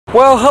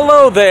Well,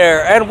 hello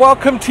there, and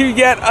welcome to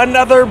yet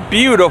another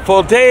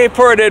beautiful day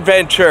for an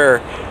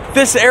adventure.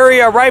 This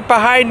area right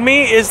behind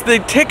me is the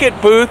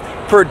ticket booth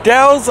for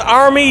Dell's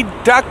Army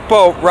Duck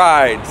Boat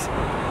Rides.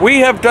 We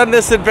have done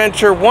this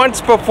adventure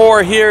once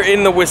before here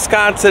in the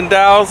Wisconsin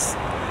Dells,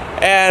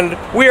 and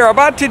we are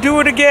about to do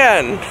it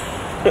again.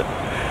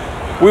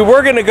 We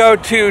were going to go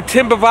to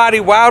Timbavati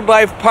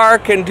Wildlife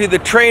Park and do the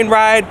train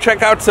ride,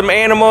 check out some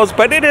animals,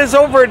 but it is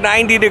over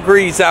 90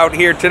 degrees out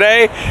here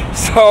today,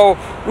 so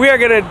we are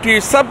going to do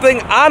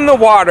something on the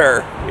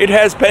water. It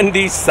has been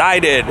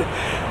decided.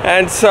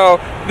 And so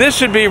this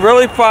should be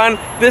really fun.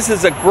 This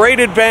is a great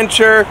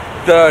adventure.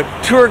 The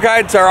tour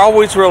guides are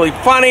always really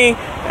funny,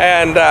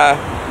 and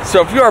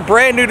so if you are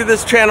brand new to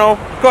this channel,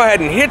 go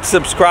ahead and hit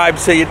subscribe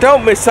so you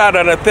don't miss out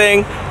on a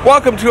thing.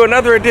 Welcome to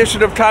another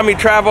edition of Tommy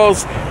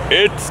Travels.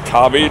 It's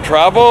Tommy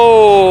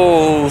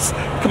Travels.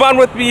 Come on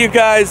with me, you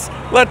guys.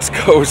 Let's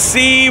go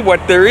see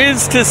what there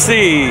is to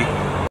see.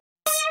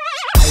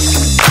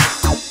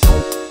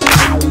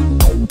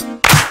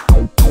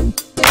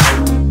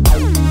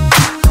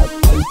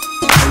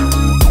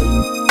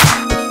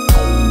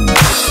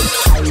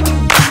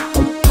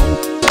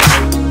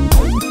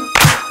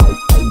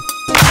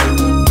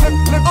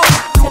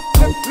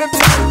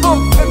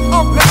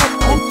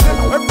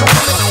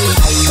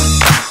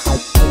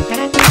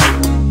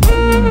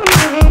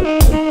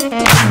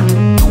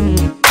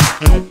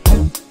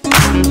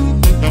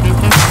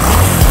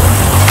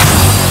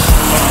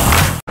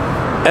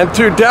 And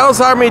through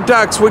Dell's Army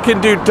Ducks, we can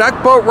do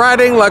duck boat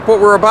riding like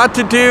what we're about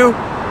to do.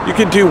 You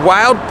can do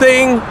Wild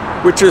Thing,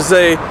 which is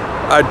a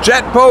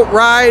jet boat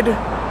ride.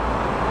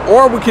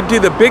 Or we could do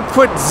the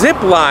Bigfoot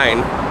zip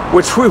line,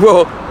 which we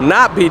will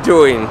not be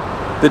doing.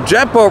 The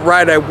jet boat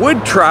ride I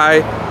would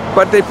try,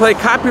 but they play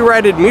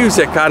copyrighted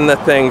music on the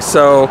thing,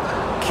 so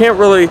can't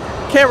really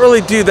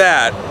do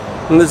that.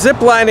 And the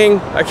zip lining,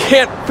 I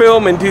can't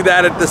film and do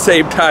that at the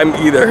same time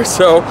either.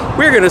 So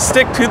we're gonna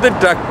stick to the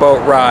duck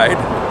boat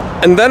ride.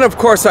 And then, of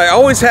course, I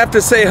always have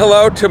to say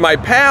hello to my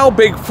pal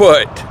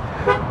Bigfoot,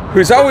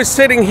 who's always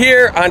sitting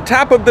here on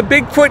top of the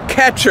Bigfoot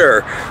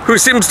catcher, who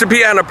seems to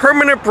be on a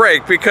permanent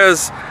break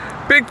because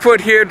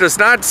Bigfoot here does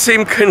not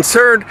seem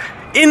concerned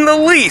in the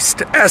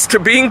least as to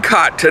being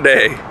caught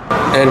today.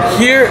 And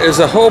here is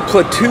a whole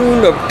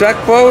platoon of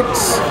duck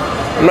boats.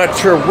 I'm not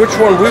sure which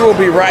one we will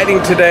be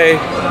riding today,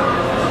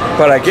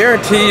 but I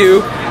guarantee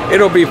you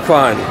it'll be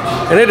fun.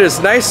 And it is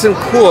nice and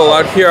cool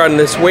out here on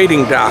this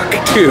waiting dock,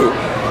 too.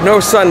 No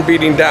sun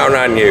beating down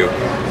on you.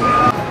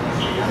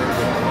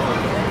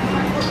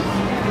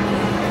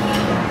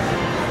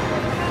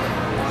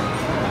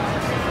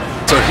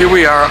 So here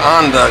we are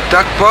on the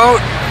duck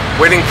boat,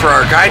 waiting for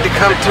our guide to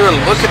come to, and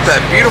look at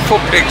that beautiful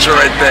picture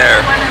right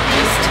there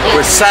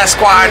with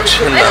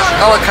Sasquatch and the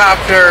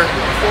helicopter.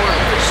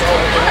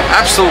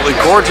 Absolutely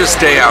gorgeous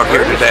day out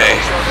here today.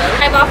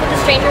 I'm off with a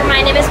stranger.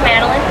 My name is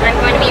Madeline. I'm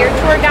going to be your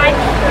tour guide,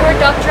 your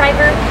duck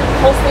driver,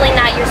 hopefully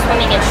not your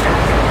swimming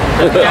instructor.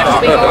 Now,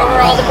 should we go over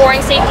all the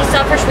boring safety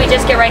stuff, or should we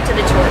just get right to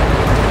the tour?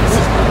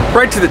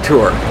 Right to the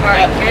tour.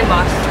 Alright, you're the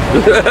boss.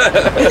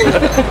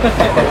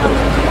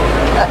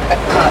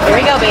 Here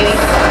we go, baby.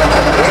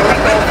 Here we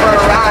go for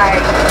a ride.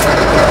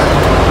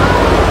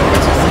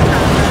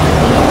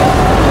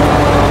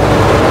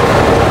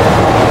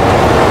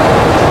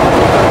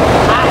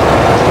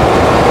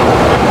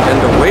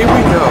 And away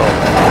we go.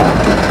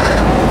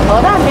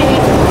 Hold on, baby.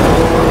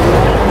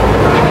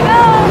 Here we go.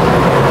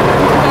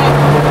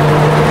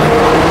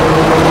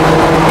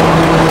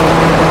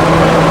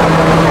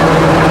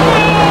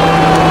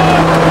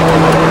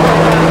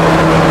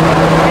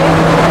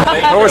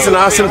 That was an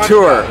awesome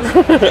tour.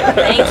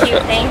 Thank you,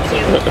 thank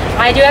you.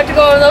 I do have to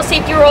go over those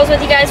safety rules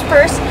with you guys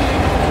first.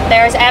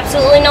 There's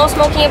absolutely no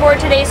smoking aboard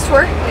today's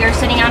tour. We are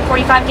sitting on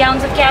 45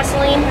 gallons of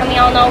gasoline, and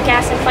we all know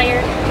gas and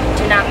fire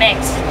do not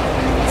mix.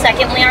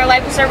 Secondly, our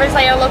life preservers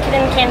are located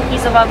in the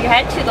canopies above your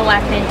head, to the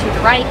left and to the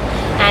right.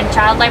 And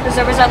child life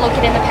preservers are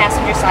located in the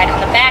passenger side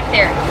on the back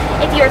there.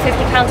 If you are 50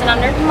 pounds and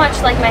under,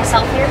 much like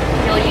myself here,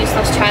 you'll use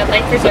those child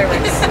life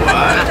preservers.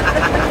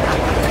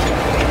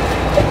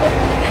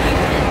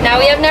 Now,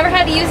 we have never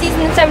had to use these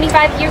in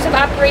 75 years of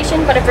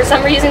operation, but if for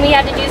some reason we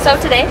had to do so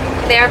today,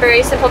 they are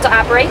very simple to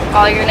operate.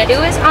 All you're going to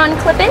do is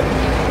unclip it,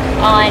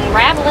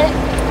 unravel it,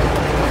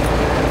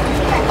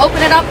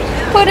 open it up,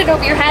 put it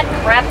over your head,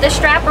 wrap the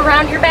strap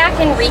around your back,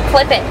 and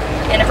re-clip it.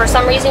 And if for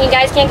some reason you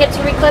guys can't get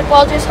to re-clip,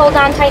 well, just hold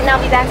on tight and I'll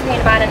be back for you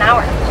in about an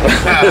hour.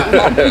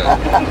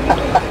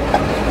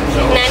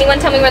 Can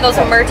anyone tell me where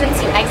those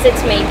emergency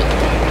exits may be?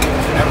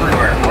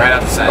 Everywhere, right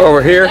outside.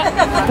 Over here?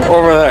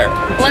 Over there.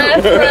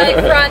 Left, right,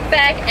 front,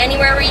 back,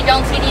 anywhere where you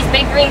don't see these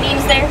big green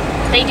beams there.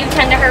 They do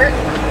tend to hurt.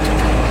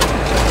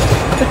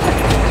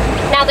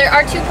 Now, there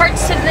are two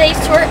parts to today's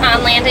tour,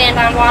 on land and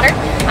on water.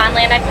 On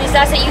land, I please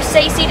ask that you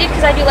stay seated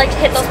because I do like to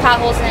hit those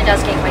potholes and it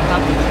does get quite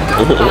bumpy.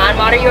 On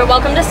water, you are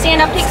welcome to stand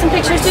up, take some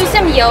pictures, do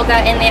some yoga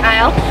in the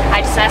aisle.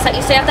 I just ask that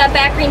you stay off that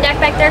back green deck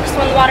back there because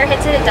when the water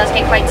hits it, it does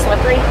get quite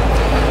slippery.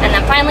 And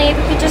then finally, if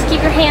you could just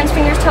keep your hands,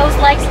 fingers, toes,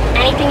 legs,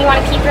 anything you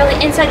want to keep really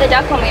inside the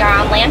duck when we are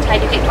on land.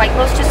 I do get quite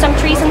close to some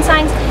trees and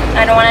signs.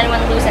 I don't want anyone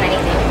losing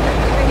anything.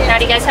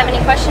 Now, do you guys have any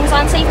questions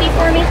on safety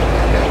for me?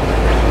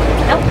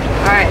 Nope.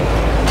 All right.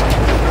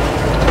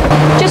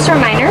 Just a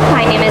reminder,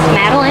 my name is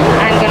Madeline.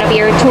 I'm going to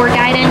be your tour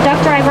guide and duck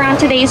driver on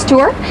today's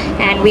tour,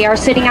 and we are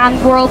sitting on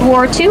World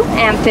War II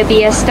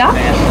amphibious duck,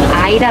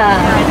 Ida.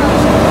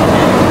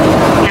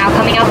 Now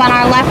coming up on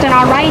our left and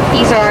our right,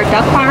 these are our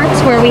duck barns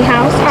where we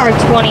house our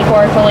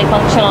 24 fully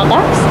functional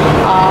ducks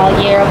all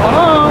year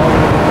long.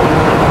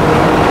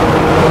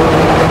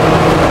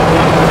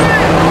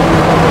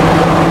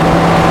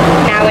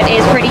 Now it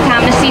is pretty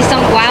common to see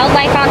some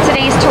wildlife on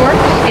today's tour.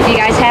 If you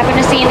guys happen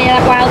to see any of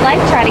that wildlife,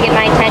 try to get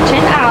my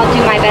attention. I'll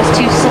do my best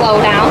to slow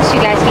down so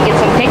you guys can get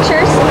some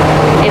pictures.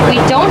 If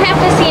we don't have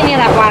to see any of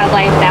that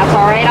wildlife, that's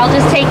alright. I'll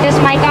just take this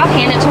mic off,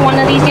 hand it to one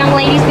of these young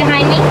ladies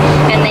behind me,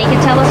 and they can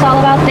tell us all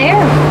about their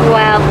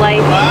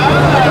wildlife.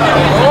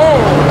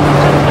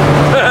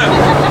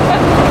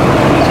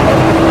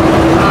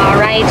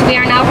 Alright, we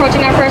are now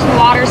approaching our first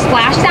water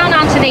splashdown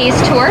on today's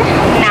tour.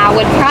 Now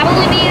would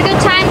probably be a good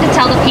time to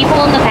tell the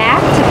people in the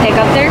back to pick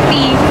up their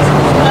feet.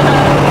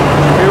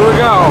 Here we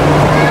go.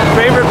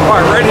 Favorite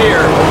part right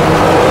here.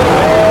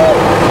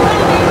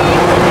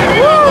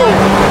 Woo!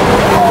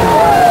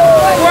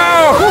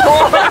 Whoa!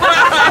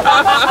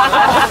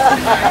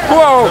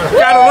 Whoa!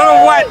 Got a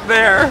little wet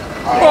there.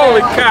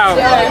 Holy cow!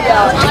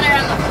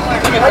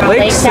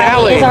 Lake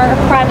Sally is our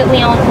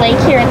privately owned lake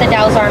here at the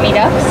Dow's Army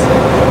Ducks.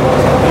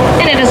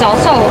 And it is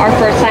also our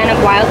first sign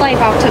of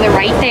wildlife off to the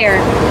right there.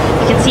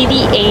 You can see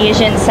the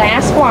Asian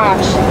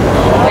Sasquatch.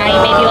 Now you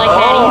may be like,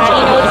 Maddie, how do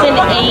you know it's an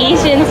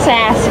Asian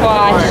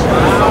Sasquatch?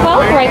 Well,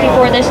 right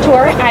before this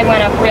tour, I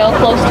went up real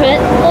close to it,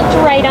 looked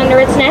right under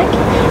its neck,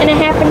 and it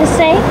happened to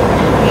say,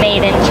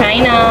 made in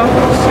China.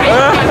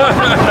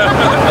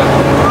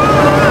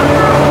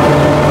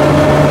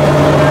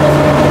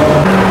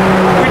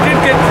 We did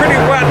get pretty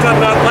wet on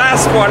that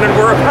last one, and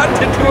we're about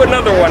to do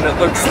another one, it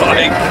looks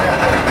like.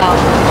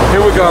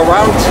 Here we go,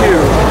 round two.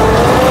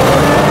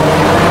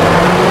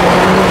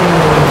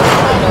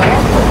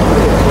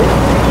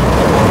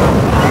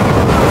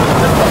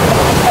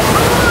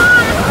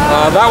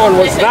 That one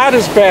was not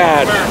as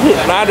bad.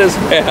 Not as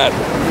bad.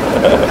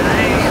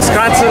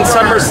 Wisconsin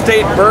summer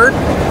state bird?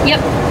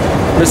 Yep.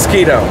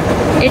 Mosquito.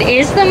 It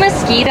is the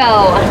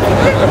mosquito.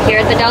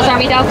 Here at the Dell's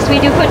Army Ducks, we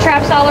do put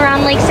traps all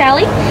around Lake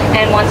Sally,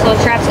 and once those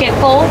traps get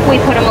full, we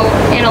put them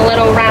in a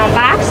little round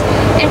box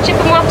and ship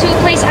them off to a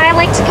place I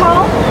like to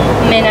call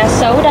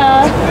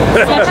Minnesota,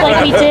 much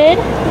like we did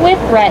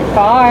with Brett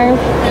Favre.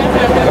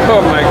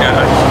 Oh my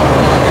gosh.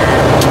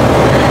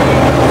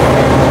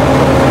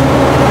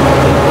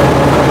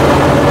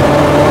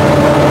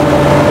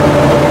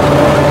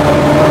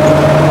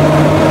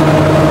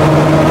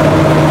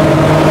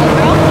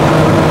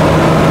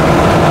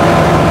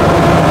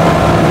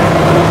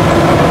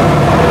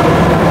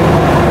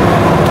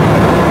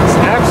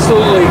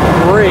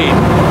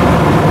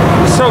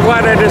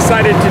 I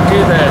decided to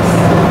do this.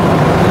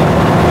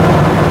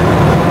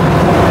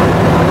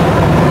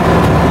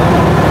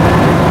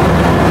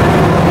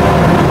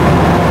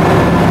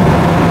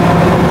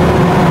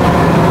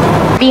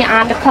 Be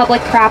on to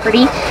public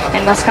property,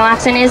 and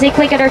Wisconsin is a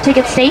click it or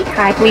ticket state.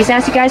 I please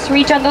ask you guys to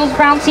reach on those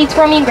brown seats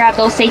for me and grab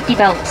those safety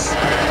belts.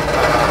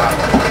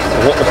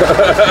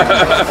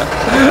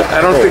 I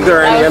don't think there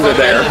are any under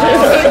there.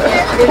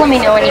 Let me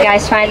know when you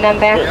guys find them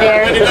back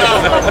there.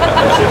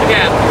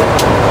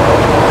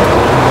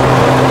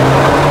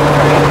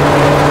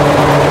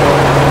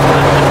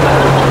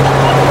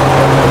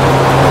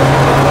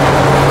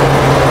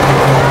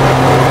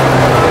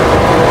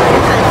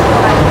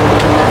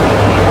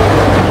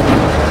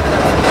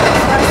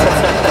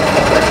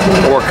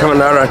 We're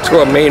coming out onto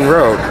a main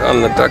road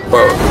on the duck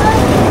boat.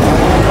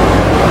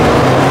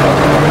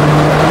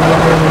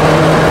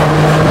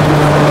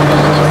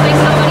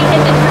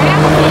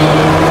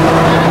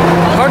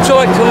 How'd you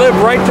like to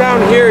live right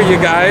down here, you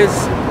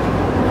guys?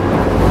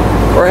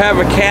 Or have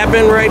a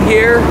cabin right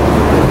here?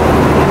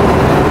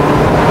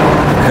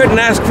 Couldn't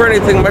ask for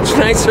anything much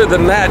nicer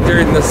than that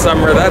during the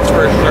summer, that's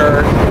for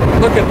sure.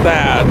 Look at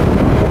that.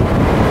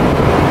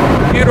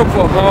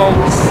 Beautiful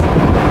homes.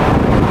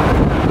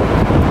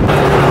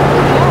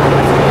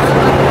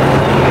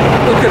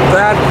 Look at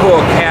that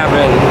cool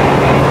cabin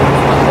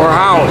or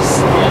house.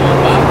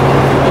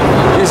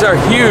 These are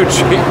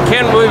huge.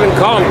 Can't even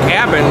call them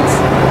cabins.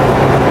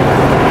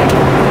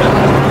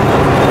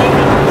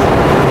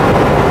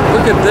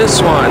 Look at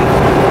this one.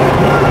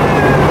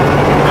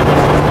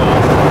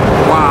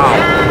 Wow.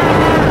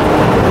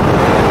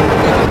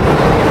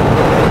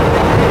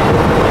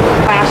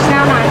 Splash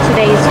down on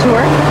today's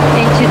tour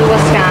into the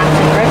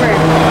Wisconsin River.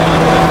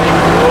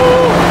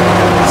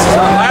 This is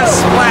our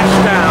last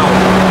splashdown.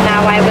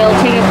 Now I will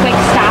take a quick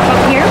stop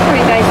up here for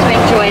you guys to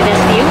enjoy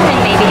this view and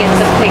maybe get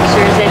some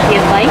pictures if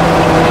you'd like.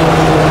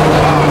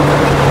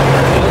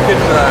 Look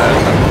at that.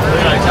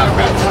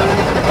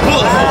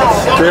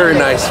 Very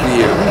nice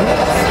view.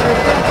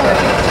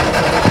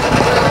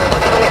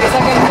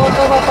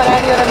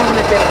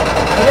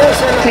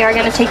 We are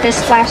going to take this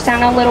splash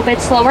down a little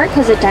bit slower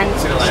because it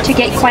tends to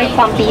get quite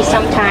bumpy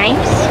sometimes.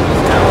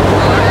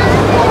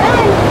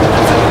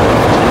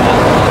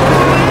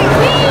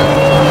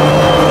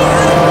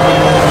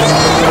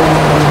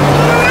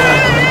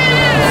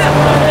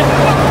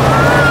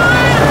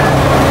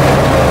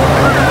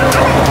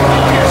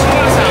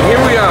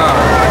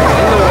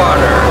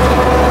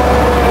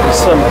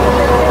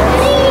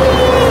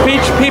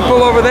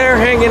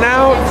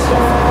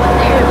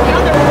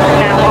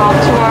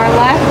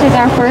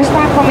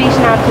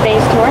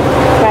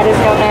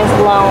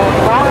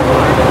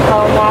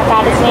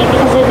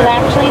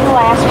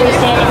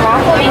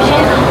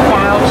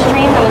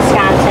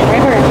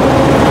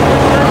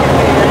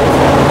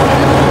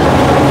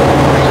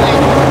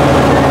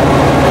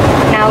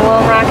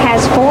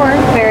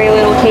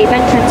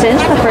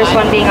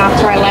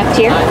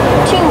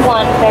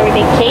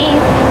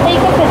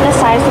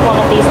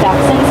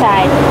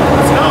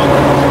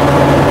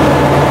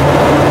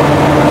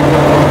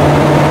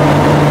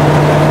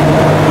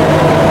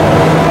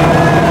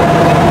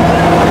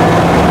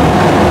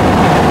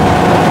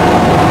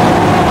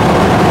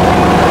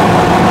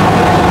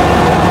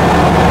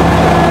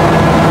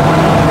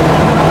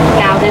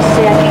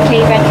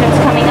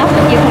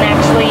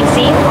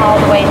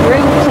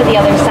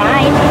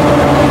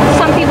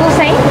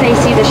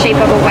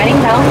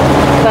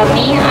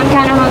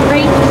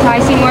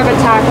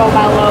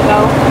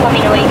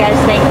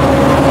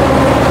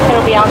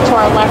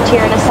 left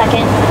here in a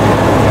second.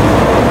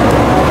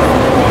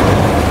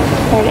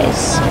 There it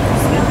is.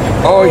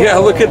 Oh yeah,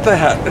 look at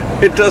that.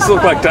 It does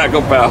look like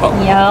Taco Bell.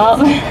 Yup.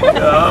 Look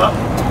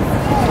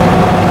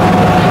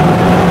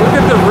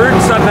at the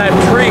roots on that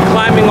tree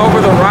climbing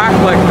over the rock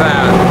like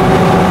that.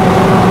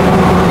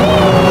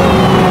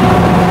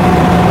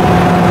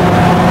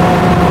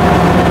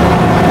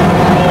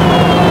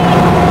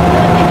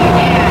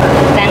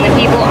 Then the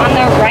people on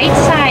the right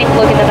side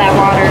look into that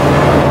water.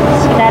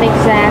 See that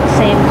exact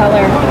same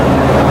color.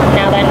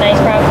 Now that nice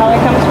brown color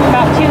comes from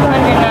about 200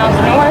 miles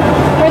north,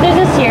 where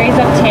there's a series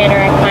of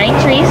tannerite pine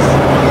trees.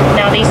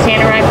 Now these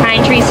tannerite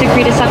pine trees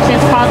secrete a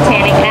substance called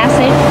tannic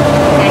acid.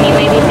 And you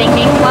may be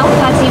thinking, well,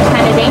 that seems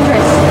kind of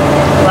dangerous.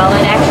 Well,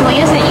 it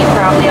actually isn't. You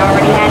probably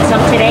already had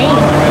some today.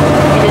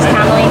 It is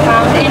commonly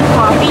found in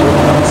coffee,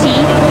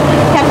 tea,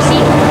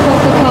 Pepsi,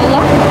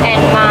 Coca-Cola, and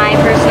my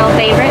personal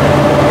favorite,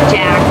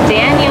 Jack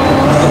Daniels.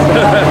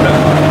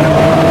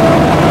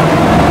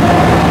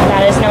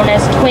 That is known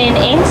as twin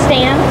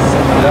inkstands.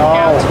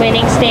 Now, twin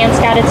inkstands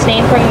got its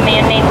name from a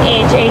man named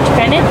H.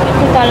 Bennett,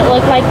 who thought it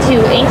looked like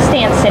two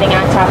inkstands sitting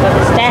on top of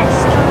his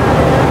desk.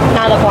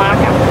 Now the block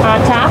on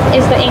top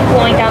is the ink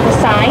flowing down the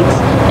sides,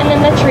 and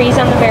then the trees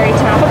on the very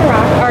top of the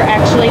rock are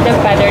actually the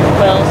feathered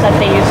quills that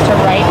they used to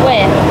write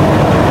with.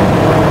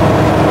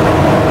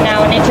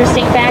 Now an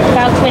interesting fact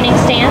about twin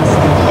inkstands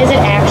is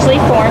it actually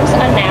forms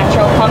a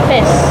natural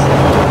compass,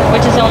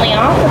 which is only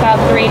off about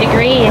 3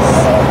 degrees.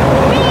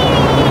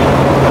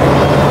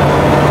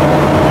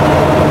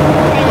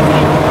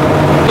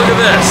 Look at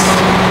this.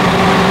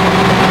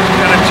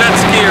 Got a jet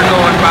skier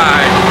going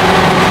by.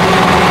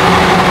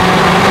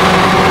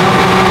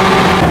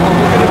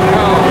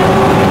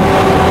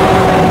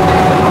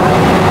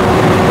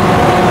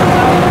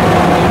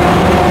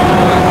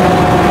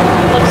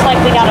 Looks like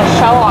we got a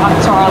show off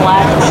to our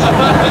left.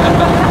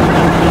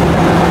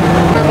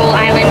 Purple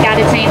Island got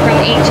its name from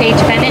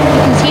H. Bennett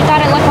because he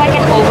thought it looked like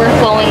an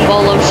overflowing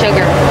bowl of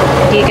sugar.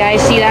 Do you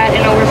guys see that,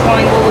 an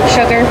overflowing bowl of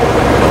sugar?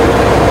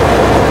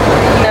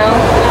 No?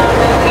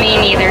 Me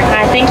neither.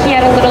 I think he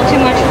had a little too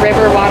much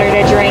river water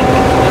to drink.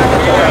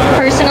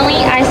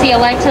 Personally, I see a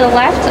leg to the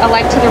left, a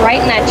leg to the right,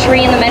 and that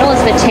tree in the middle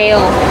is the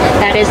tail.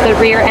 That is the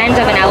rear end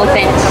of an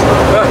elephant.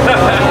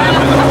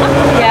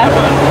 Yeah?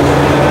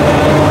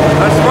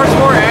 That's much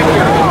more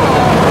accurate.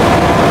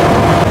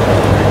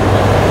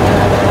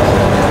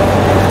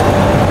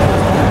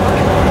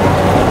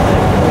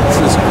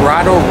 This is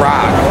Grotto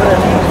Rock.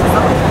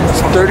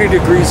 It's 30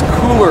 degrees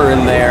cooler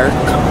in there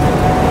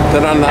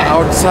than on the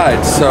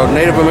outside, so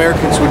Native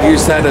Americans would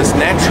use that as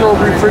natural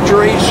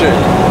refrigeration.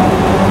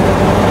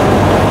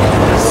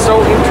 It's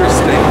so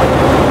interesting.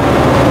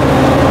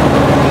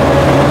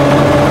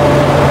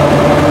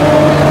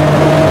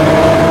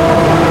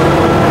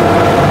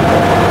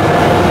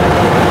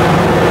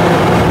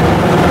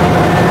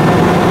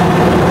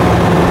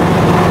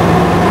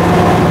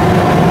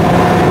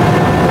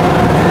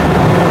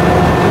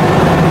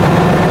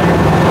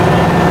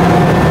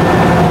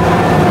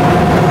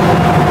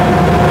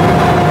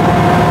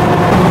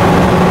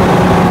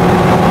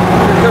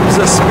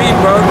 A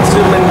speedboat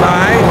zooming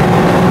by.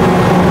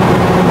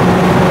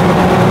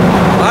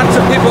 Lots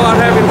of people out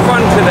having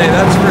fun today,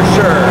 that's for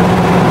sure.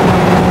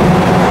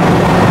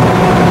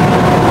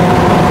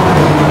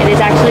 It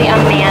is actually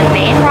a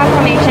man-made rock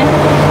formation.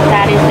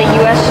 That is the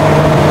U.S.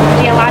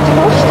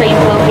 Geological Stream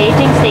Flow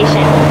Gauging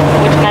Station,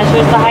 which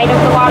measures the height of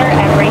the water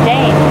every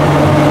day.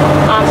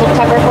 On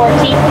September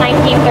 14th,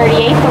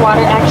 1938, the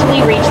water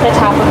actually reached the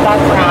top of that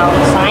brown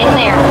sign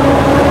there.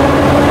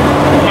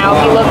 Now,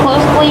 if you look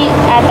closely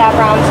at that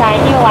brown sign,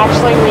 you'll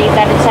actually read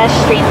that it says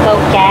Stream Flow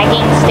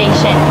Gagging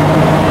Station.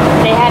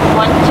 They had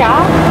one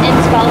job, and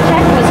spell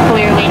check was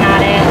clearly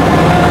not it.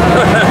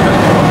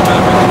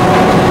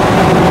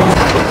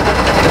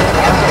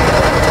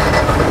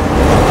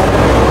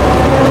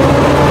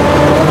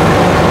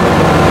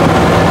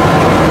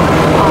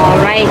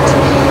 Alright,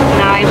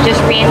 now I've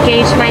just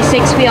re-engaged my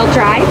 6-wheel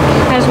drive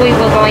as we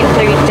were going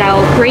through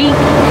Dell Creek.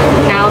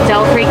 Now,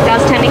 Dell Creek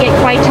does tend to get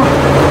quite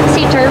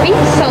topsy-turvy,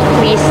 so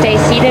please stay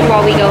seated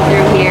while we go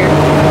through here.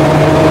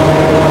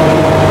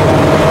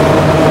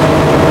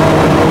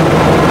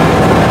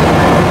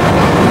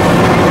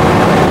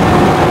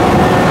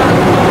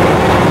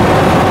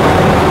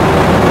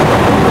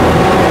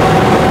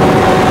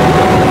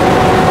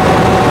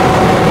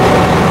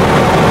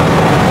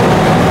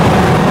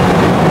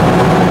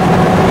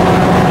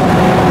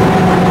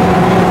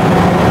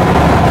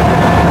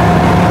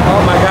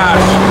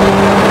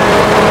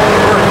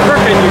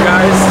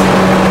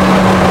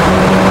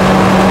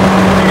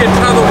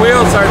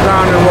 Are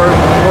down and we're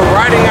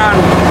riding on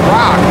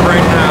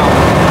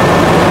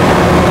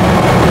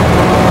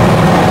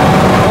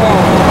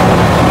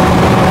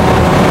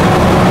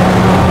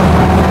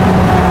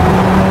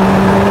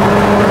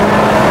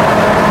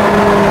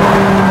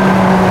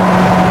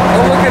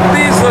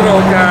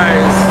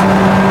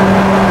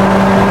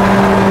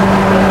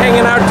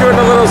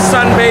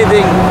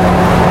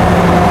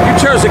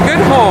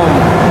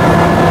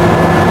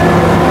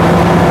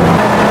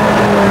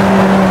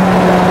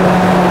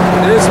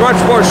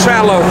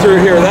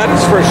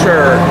for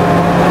sure.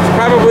 It's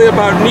probably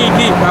about knee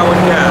deep, I would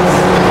guess.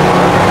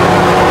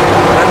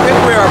 I think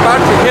we are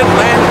about to hit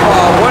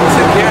landfall once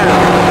again.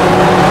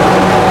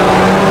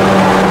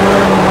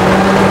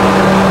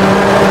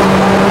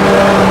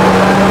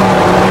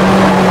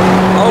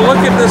 Oh,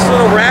 look at this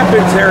little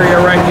rapids area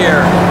right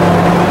here.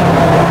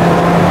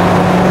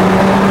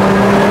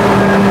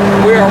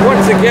 We are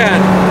once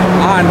again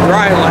on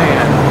dry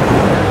land.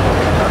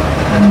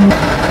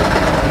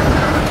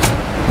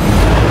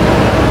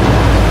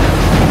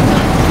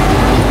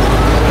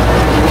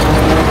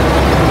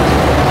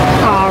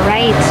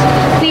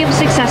 We have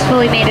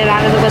successfully made it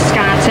out of the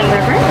Wisconsin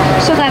River,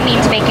 so that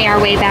means making our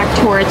way back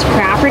towards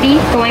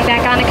property, going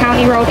back onto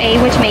County Road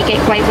A, which may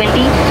get quite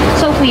windy,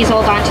 so please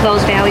hold on to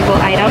those valuable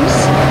items.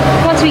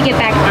 Once we get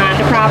back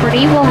onto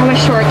property, we'll have a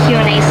short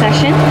Q&A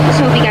session,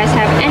 so if you guys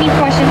have any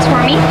questions for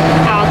me,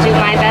 I'll do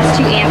my best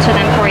to answer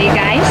them for you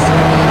guys.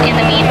 In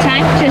the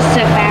meantime, just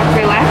sit back,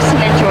 relax,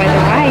 and enjoy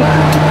the ride.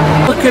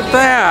 Look at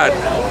that!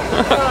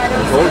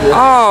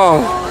 Oh,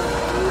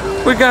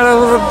 we got a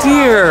little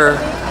deer.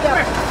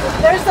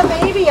 There's a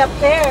baby up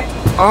there.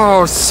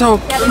 Oh, so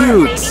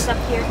cute.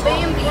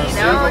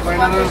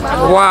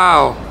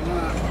 Wow.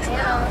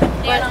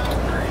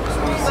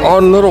 Oh,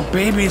 and little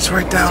babies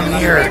right down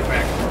here.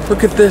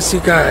 Look at this, you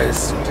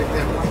guys.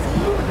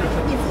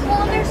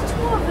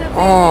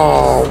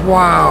 Oh,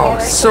 wow.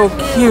 So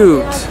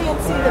cute.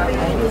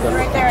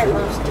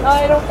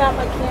 I don't got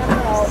my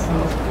camera out.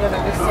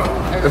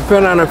 I've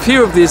been on a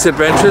few of these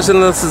adventures, and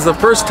this is the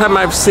first time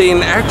I've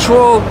seen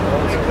actual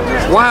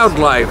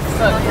wildlife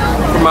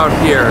from out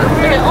here.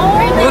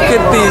 Look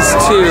at these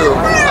two.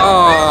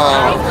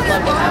 Oh.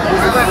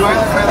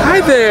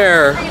 Hi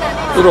there,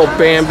 little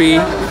Bambi.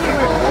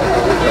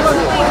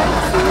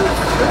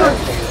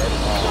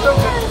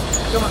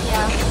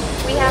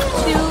 We have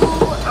two,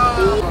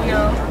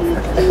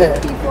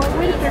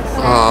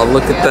 Oh,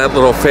 look at that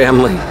little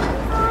family.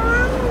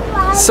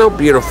 So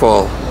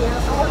beautiful.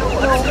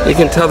 You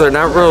can tell they're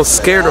not real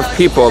scared of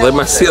people. They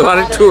must see a lot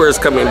of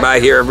tourists coming by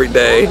here every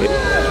day.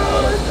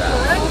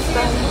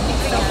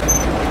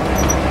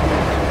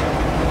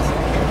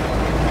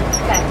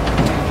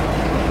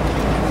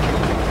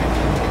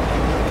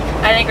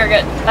 I think we're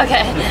good.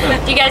 Okay.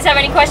 Do you guys have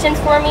any questions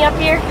for me up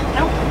here?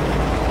 No?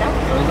 No?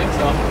 I don't think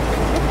so.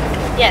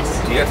 Yes.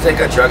 Do you have to take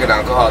a drug and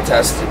alcohol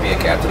test to be a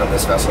captain of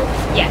this vessel?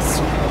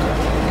 Yes.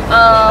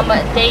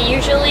 They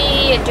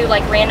usually do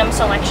like random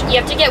selection. You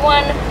have to get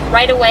one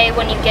right away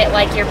when you get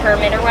like your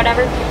permit or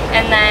whatever,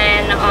 and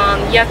then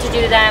you have to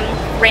do them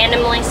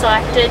randomly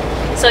selected.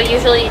 So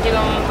usually you do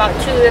them about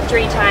 2 or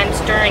 3 times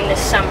during the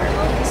summer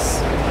months.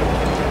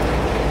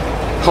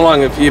 How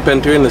long have you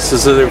been doing this?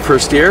 Is it your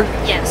first year?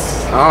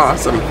 Yes. Oh,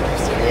 awesome.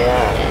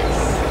 Yeah.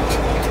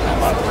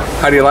 Yes.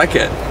 How do you like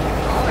it?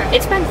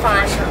 It's been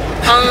fun.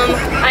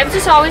 I've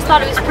just always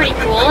thought it was pretty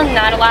cool, and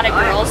not a lot of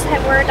girls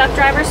were duck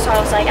drivers, so I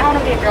was like, I want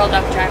to be a girl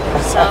duck driver.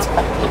 So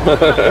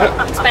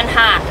it's been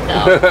hot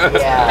though.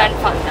 Yeah. It's been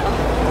fun though.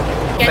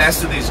 How fast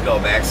do these go,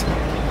 Max?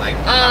 Like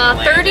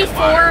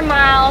 34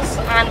 miles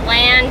on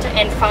land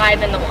and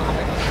 5 in the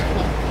water.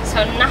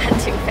 So not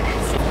too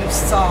fast. You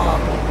saw.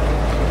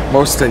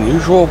 Most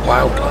unusual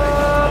wildlife.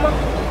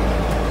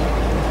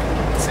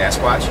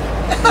 Sasquatch?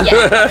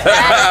 Yeah.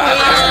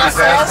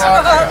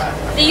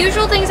 The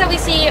usual things that we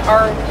see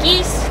are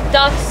geese,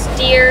 ducks,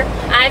 deer.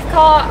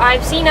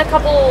 I've seen a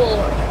couple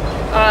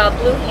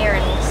blue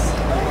herons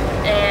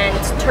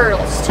and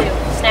turtles too,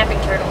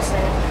 snapping turtles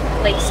in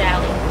Lake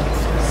Sally.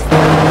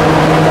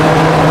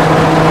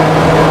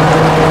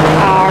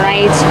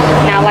 Alright,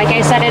 now like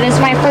I said, it is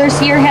my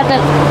first year at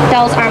the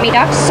Dell's Army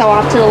Ducks, so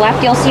off to the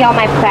left you'll see all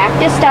my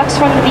practice ducks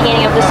from the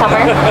beginning of the summer.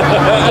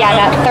 Yeah,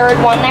 that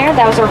third one there,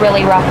 that was a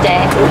really rough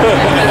day.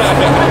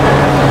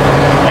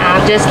 Nah,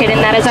 I'm just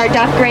kidding, that is our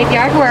duck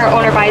graveyard where our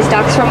owner buys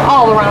ducks from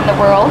all around the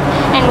world,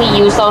 and we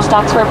use those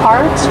ducks for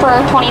parts for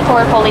our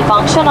 24 fully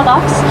functional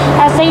ducks,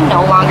 as they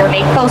no longer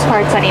make those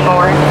parts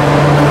anymore.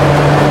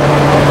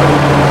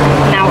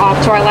 Now off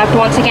to our left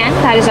once again,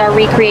 that is our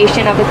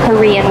recreation of a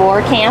Korean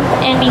War camp,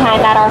 and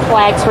behind that are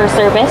flags for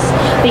service,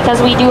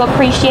 because we do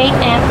appreciate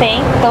and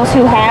thank those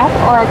who have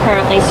or are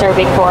currently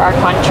serving for our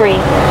country.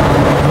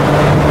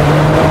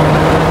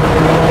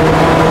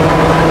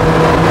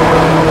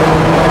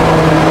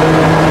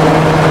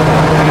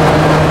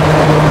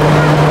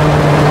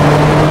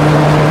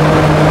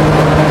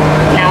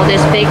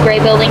 This big gray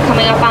building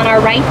coming up on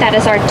our right, that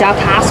is our duck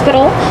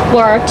hospital,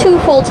 where our 2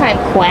 full-time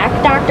quack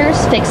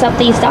doctors fix up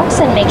these ducks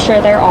and make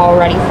sure they're all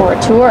ready for a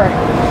tour.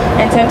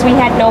 And since we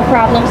had no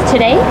problems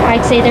today,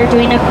 I'd say they're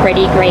doing a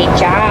pretty great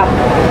job.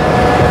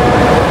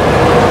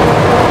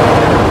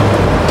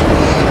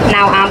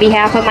 Now, on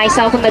behalf of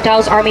myself and the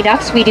Dell's Army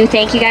Ducks, we do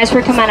thank you guys for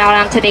coming out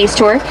on today's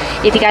tour.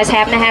 If you guys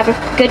happen to have a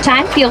good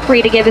time, feel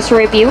free to give us a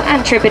review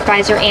on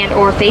TripAdvisor and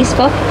or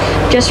Facebook.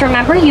 Just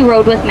remember, you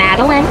rode with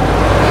Madeline.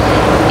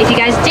 If you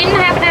guys didn't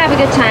happen to have a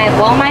good time,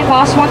 well, my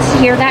boss wants to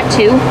hear that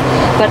too.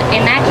 But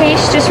in that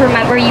case, just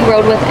remember you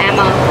rode with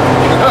Emma.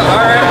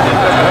 All right.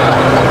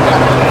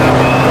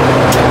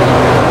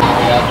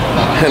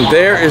 And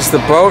there is the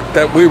boat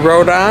that we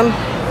rode on.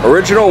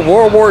 Original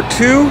World War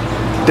II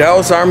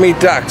Dell's Army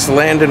Ducks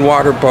land and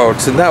water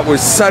boats. And that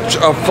was such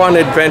a fun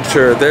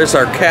adventure. There's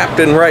our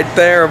captain right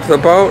there of the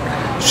boat.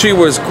 She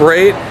was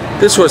great.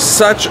 This was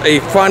such a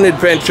fun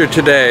adventure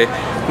today.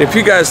 And if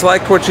you guys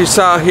liked what you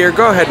saw here,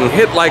 go ahead and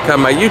hit like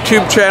on my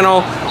YouTube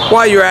channel.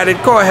 While you're at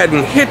it, go ahead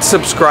and hit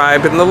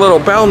subscribe and the little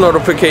bell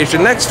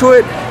notification next to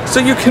it so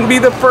you can be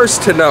the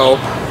first to know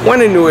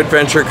when a new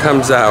adventure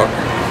comes out.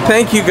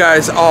 Thank you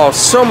guys all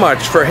so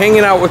much for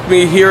hanging out with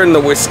me here in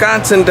the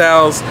Wisconsin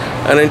Dells.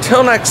 And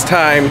until next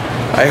time,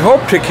 I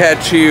hope to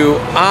catch you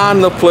on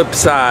the flip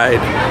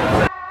side.